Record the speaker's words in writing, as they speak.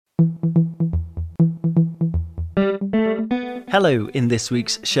Hello, in this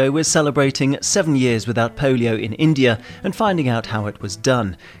week's show we're celebrating 7 years without polio in India and finding out how it was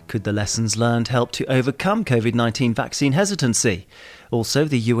done. Could the lessons learned help to overcome COVID-19 vaccine hesitancy? Also,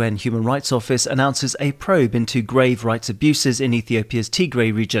 the UN Human Rights Office announces a probe into grave rights abuses in Ethiopia's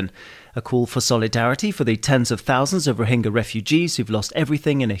Tigray region. A call for solidarity for the tens of thousands of Rohingya refugees who've lost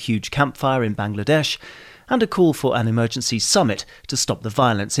everything in a huge campfire in Bangladesh. And a call for an emergency summit to stop the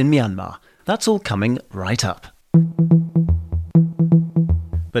violence in Myanmar. That's all coming right up.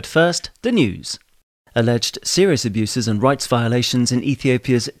 But first, the news. Alleged serious abuses and rights violations in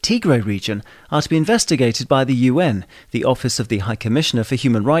Ethiopia's Tigray region are to be investigated by the UN, the Office of the High Commissioner for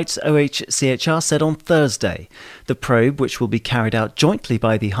Human Rights, OHCHR, said on Thursday. The probe, which will be carried out jointly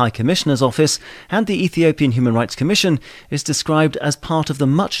by the High Commissioner's Office and the Ethiopian Human Rights Commission, is described as part of the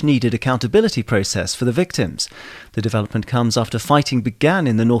much-needed accountability process for the victims. The development comes after fighting began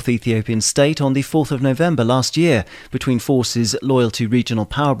in the North Ethiopian state on the 4th of November last year between forces loyal to regional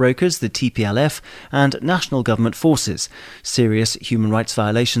power brokers, the TPLF, and national government forces. Serious human rights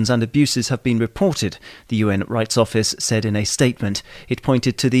violations and abuses have been reported, the UN Rights Office said in a statement. It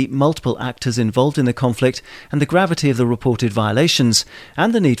pointed to the multiple actors involved in the conflict and the gravity of the reported violations,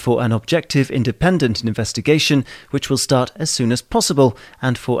 and the need for an objective, independent investigation which will start as soon as possible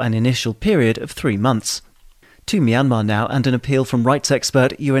and for an initial period of 3 months. To Myanmar now, and an appeal from rights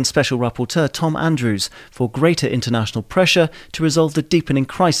expert UN Special Rapporteur Tom Andrews for greater international pressure to resolve the deepening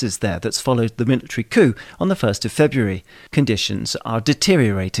crisis there that's followed the military coup on the 1st of February. Conditions are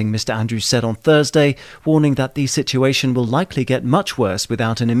deteriorating, Mr Andrews said on Thursday, warning that the situation will likely get much worse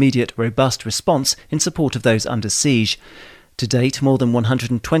without an immediate, robust response in support of those under siege. To date, more than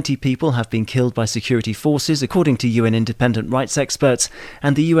 120 people have been killed by security forces, according to UN independent rights experts,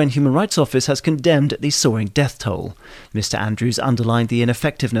 and the UN Human Rights Office has condemned the soaring death toll. Mr Andrews underlined the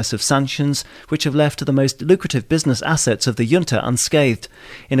ineffectiveness of sanctions, which have left the most lucrative business assets of the junta unscathed.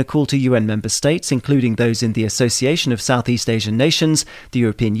 In a call to UN member states, including those in the Association of Southeast Asian Nations, the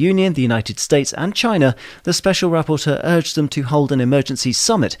European Union, the United States and China, the Special Rapporteur urged them to hold an emergency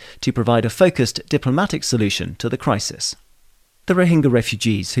summit to provide a focused diplomatic solution to the crisis. The Rohingya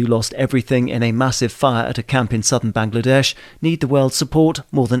refugees who lost everything in a massive fire at a camp in southern Bangladesh need the world's support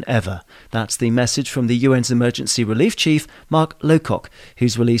more than ever. That's the message from the UN's Emergency Relief Chief, Mark Lowcock,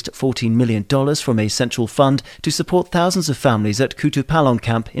 who's released $14 million from a central fund to support thousands of families at Kutupalong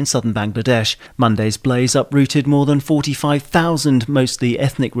camp in southern Bangladesh. Monday's blaze uprooted more than 45,000, mostly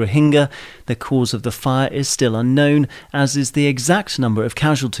ethnic Rohingya. The cause of the fire is still unknown, as is the exact number of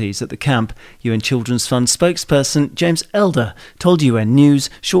casualties at the camp. UN Children's Fund spokesperson James Elder told UN News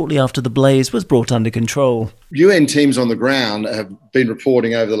shortly after the blaze was brought under control. UN teams on the ground have been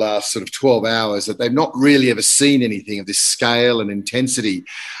reporting over the last 12 hours that they've not really ever seen anything of this scale and intensity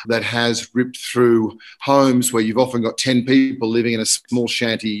that has ripped through homes where you've often got 10 people living in a small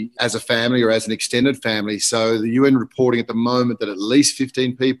shanty as a family or as an extended family. So the UN reporting at the moment that at least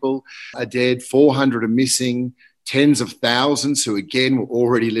 15 people are dead, 400 are missing, tens of thousands who, again, were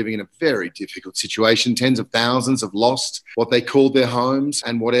already living in a very difficult situation. Tens of thousands have lost what they called their homes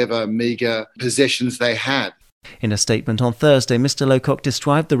and whatever meagre possessions they had. In a statement on Thursday, Mr Lowcock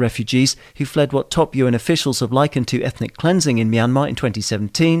described the refugees who fled what top UN officials have likened to ethnic cleansing in Myanmar in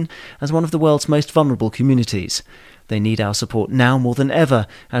 2017 as one of the world's most vulnerable communities. They need our support now more than ever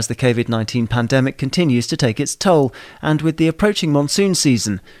as the COVID-19 pandemic continues to take its toll, and with the approaching monsoon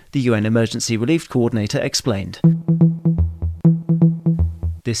season, the UN Emergency Relief Coordinator explained.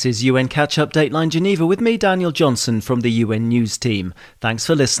 This is UN Catch-Up Dateline Geneva with me, Daniel Johnson, from the UN News team. Thanks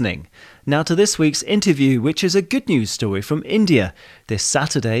for listening. Now to this week's interview, which is a good news story from India. This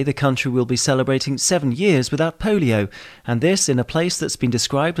Saturday, the country will be celebrating 7 years without polio, and this in a place that's been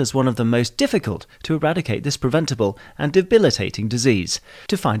described as one of the most difficult to eradicate this preventable and debilitating disease.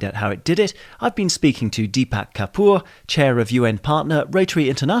 To find out how it did it, I've been speaking to Deepak Kapoor, chair of UN partner Rotary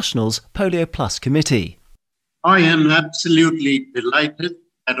International's Polio Plus Committee. I am absolutely delighted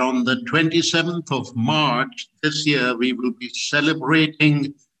that on the 27th of March this year, we will be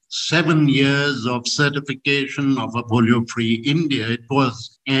celebrating 7 years of certification of a polio-free India. It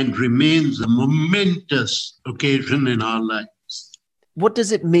was and remains a momentous occasion in our lives. What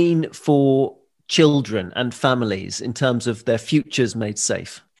does it mean for children and families in terms of their futures made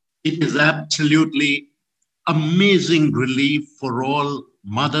safe? It is absolutely amazing relief for all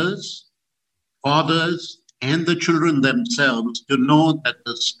mothers, fathers, and the children themselves to know that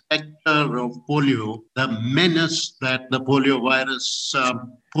the specter of polio, the menace that the polio virus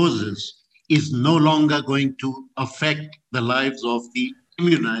poses, is no longer going to affect the lives of the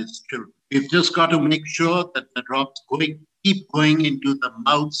immunized children. We've just got to make sure that the drops going keep going into the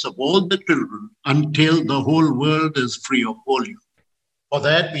mouths of all the children until the whole world is free of polio. For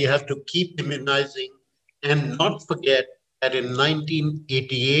that, we have to keep immunizing and not forget that in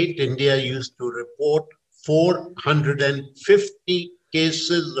 1988, India used to report 450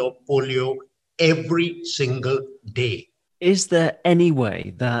 cases of polio every single day. Is there any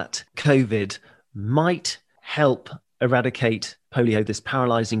way that COVID might help eradicate polio, this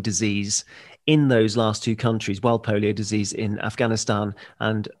paralyzing disease, in those last two countries, wild polio disease in Afghanistan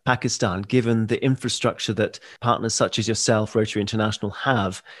and Pakistan, given the infrastructure that partners such as yourself, Rotary International,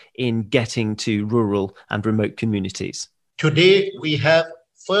 have in getting to rural and remote communities? Today, we have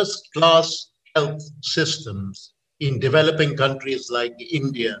first-class health systems in developing countries like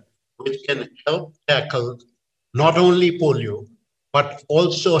India, which can help tackle not only polio, but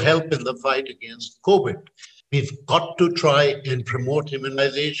also help in the fight against COVID. We've got to try and promote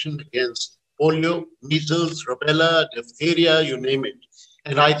immunization against polio, measles, rubella, diphtheria, you name it.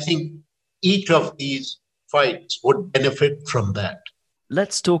 And I think each of these fights would benefit from that.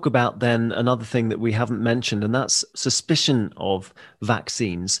 Let's talk about then another thing that we haven't mentioned, and that's suspicion of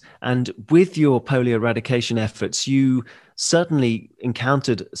vaccines. And with your polio eradication efforts, you certainly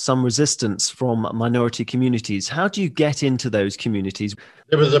encountered some resistance from minority communities. How do you get into those communities?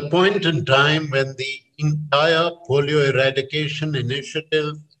 There was a point in time when the entire polio eradication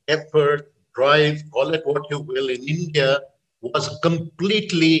initiative, effort, drive, call it what you will, in India was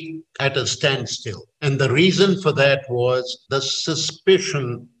completely at a standstill. And the reason for that was the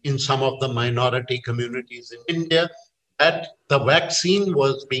suspicion in some of the minority communities in India that the vaccine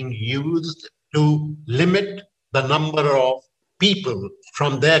was being used to limit the number of people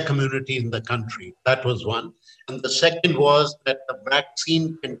from their community in the country. That was one. And the second was that the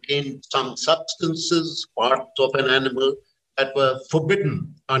vaccine contained some substances, parts of an animal, that were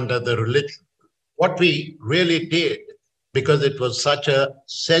forbidden under the religion. What we really did, because it was such a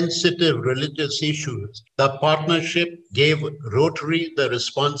sensitive religious issue, the partnership gave Rotary the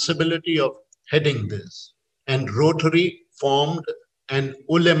responsibility of heading this. And Rotary formed an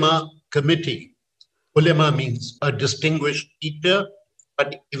ulema committee. Ulema means a distinguished teacher,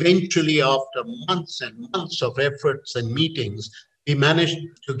 but eventually after months and months of efforts and meetings, we managed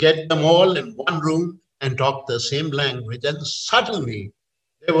to get them all in one room and talk the same language. And suddenly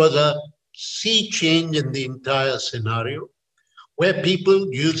there was a sea change in the entire scenario, where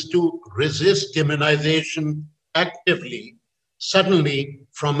people used to resist immunization actively. Suddenly,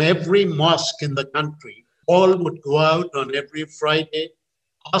 from every mosque in the country, all would go out on every Friday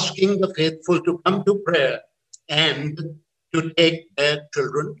asking the faithful to come to prayer and to take their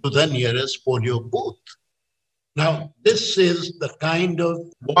children to the nearest polio booth. Now, this is the kind of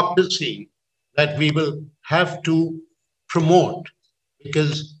democracy that we will have to promote,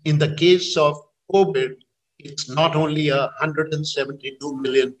 because in the case of COVID, it's not only 172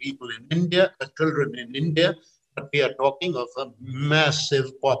 million people in India, children in India, but we are talking of a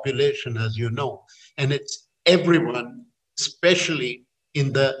massive population, as you know. And it's everyone, especially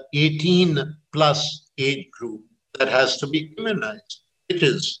in the 18 plus age group, that has to be immunized. It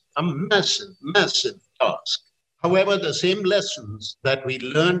is a massive, massive task. However, the same lessons that we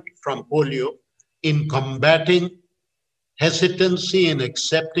learned from polio in combating hesitancy in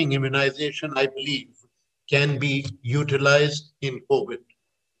accepting immunization, I believe, can be utilized in COVID,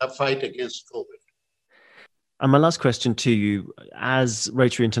 a fight against COVID. And my last question to you, as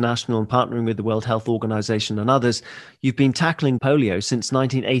Rotary International and partnering with the World Health Organization and others, you've been tackling polio since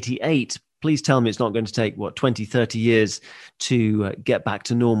 1988. Please tell me it's not going to take, 20, 30 years to get back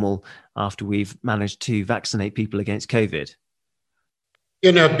to normal after we've managed to vaccinate people against COVID?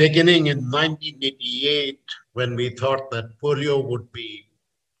 Beginning in 1988, when we thought that polio would be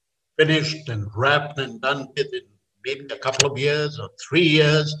finished and wrapped and done with in maybe a couple of years or 3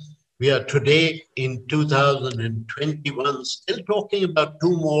 years, we are today in 2021 still talking about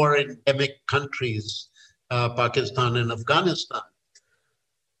two more endemic countries, Pakistan and Afghanistan.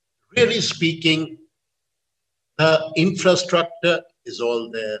 Really speaking, the infrastructure is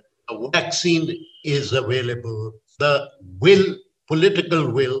all there. The vaccine is available. The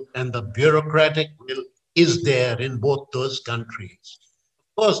political will and the bureaucratic will is there in both those countries.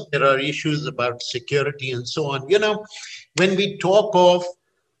 Of course, there are issues about security and so on. When we talk of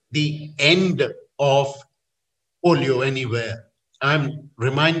the end of polio anywhere, I'm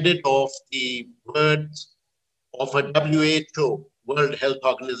reminded of the words of a WHO, World Health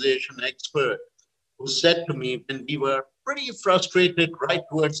Organization expert, who said to me when we were pretty frustrated right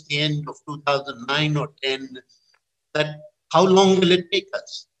towards the end of 2009 or 10, that how long will it take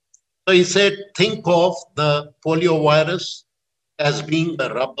us? So he said, think of the polio virus as being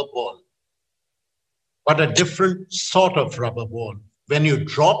a rubber ball. but a different sort of rubber ball. When you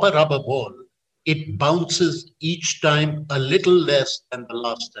drop a rubber ball, it bounces each time a little less than the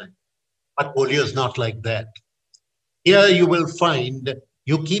last time. But polio is not like that. Here you will find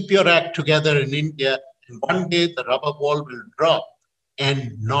you keep your act together in India, and one day the rubber ball will drop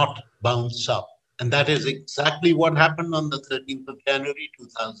and not bounce up. And that is exactly what happened on the 13th of January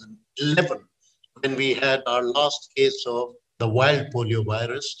 2011, when we had our last case of the wild polio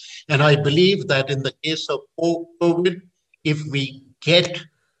virus. And I believe that in the case of COVID, if we get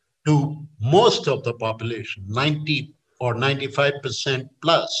to most of the population, 90 or 95%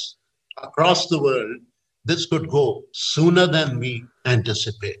 plus across the world, this could go sooner than we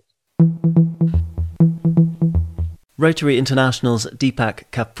anticipate. Rotary International's Deepak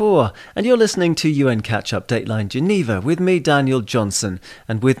Kapoor, and you're listening to UN Catch-Up Dateline Geneva with me, Daniel Johnson.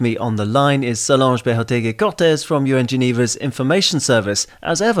 And with me on the line is Solange Behoteguy-Cortez from UN Geneva's Information Service,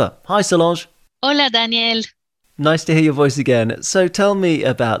 as ever. Hi, Solange. Hola, Daniel. Nice to hear your voice again. So tell me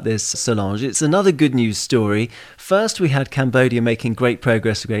about this, Solange. It's another good news story. First, we had Cambodia making great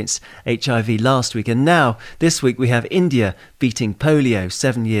progress against HIV last week, and now, this week, we have India beating polio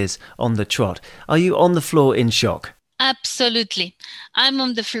 7 years on the trot. Are you on the floor in shock? Absolutely. I'm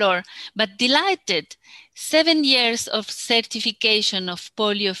on the floor, but delighted. 7 years of certification of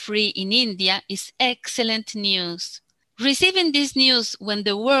polio-free in India is excellent news. Receiving this news when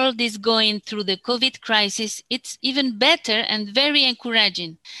the world is going through the COVID crisis, it's even better and very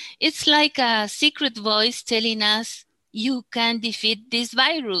encouraging. It's like a secret voice telling us, you can defeat this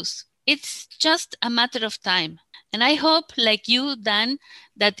virus. It's just a matter of time. And I hope, like you, Dan,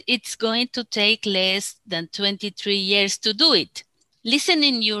 that it's going to take less than 23 years to do it.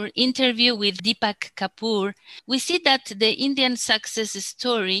 Listening your interview with Deepak Kapoor, we see that the Indian success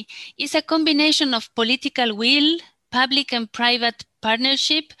story is a combination of political will, public and private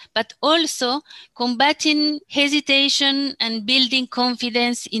partnership, but also combating hesitation and building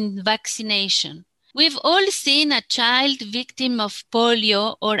confidence in vaccination. We've all seen a child victim of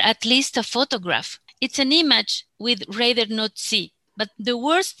polio, or at least a photograph. It's an image we'd rather not see. But the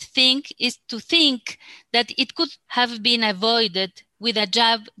worst thing is to think that it could have been avoided with a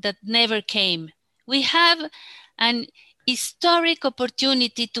jab that never came. We have an historic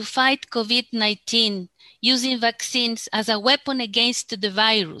opportunity to fight COVID-19 using vaccines as a weapon against the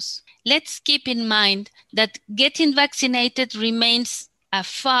virus. Let's keep in mind that getting vaccinated remains a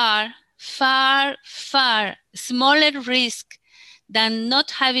far, far, far smaller risk than not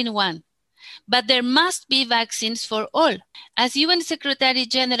having one. But there must be vaccines for all. As UN Secretary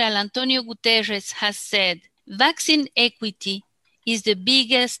General Antonio Guterres has said, vaccine equity is the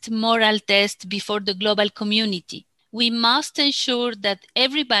biggest moral test before the global community. We must ensure that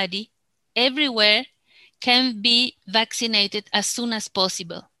everybody, everywhere, can be vaccinated as soon as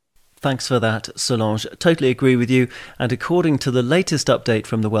possible. Thanks for that, Solange. Totally agree with you. And according to the latest update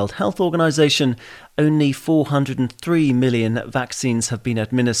from the World Health Organization, only 403 million vaccines have been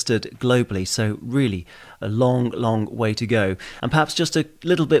administered globally. So really a long, long way to go. And perhaps just a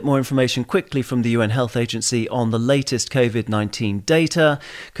little bit more information quickly from the UN Health Agency on the latest COVID-19 data.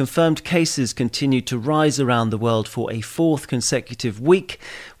 Confirmed cases continue to rise around the world for a fourth consecutive week,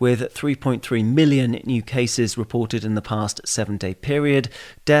 with 3.3 million new cases reported in the past 7-day period.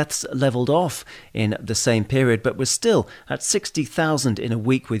 Deaths levelled off in the same period, but we're still at 60,000 in a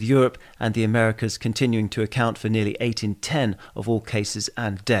week, with Europe and the Americas continuing to account for nearly 8 in 10 of all cases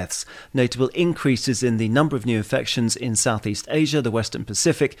and deaths. Notable increases in the number of new infections in Southeast Asia, the Western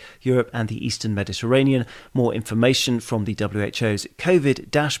Pacific, Europe and the Eastern Mediterranean. More information from the WHO's COVID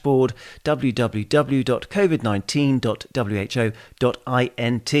dashboard,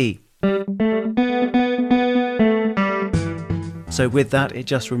 www.covid19.who.int. So with that, it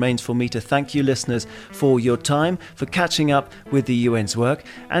just remains for me to thank you, listeners, for your time, for catching up with the UN's work,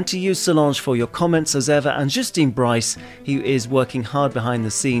 and to you, Solange, for your comments as ever, and Justine Bryce, who is working hard behind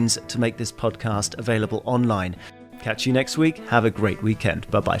the scenes to make this podcast available online. Catch you next week. Have a great weekend.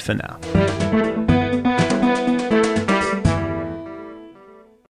 Bye-bye for now.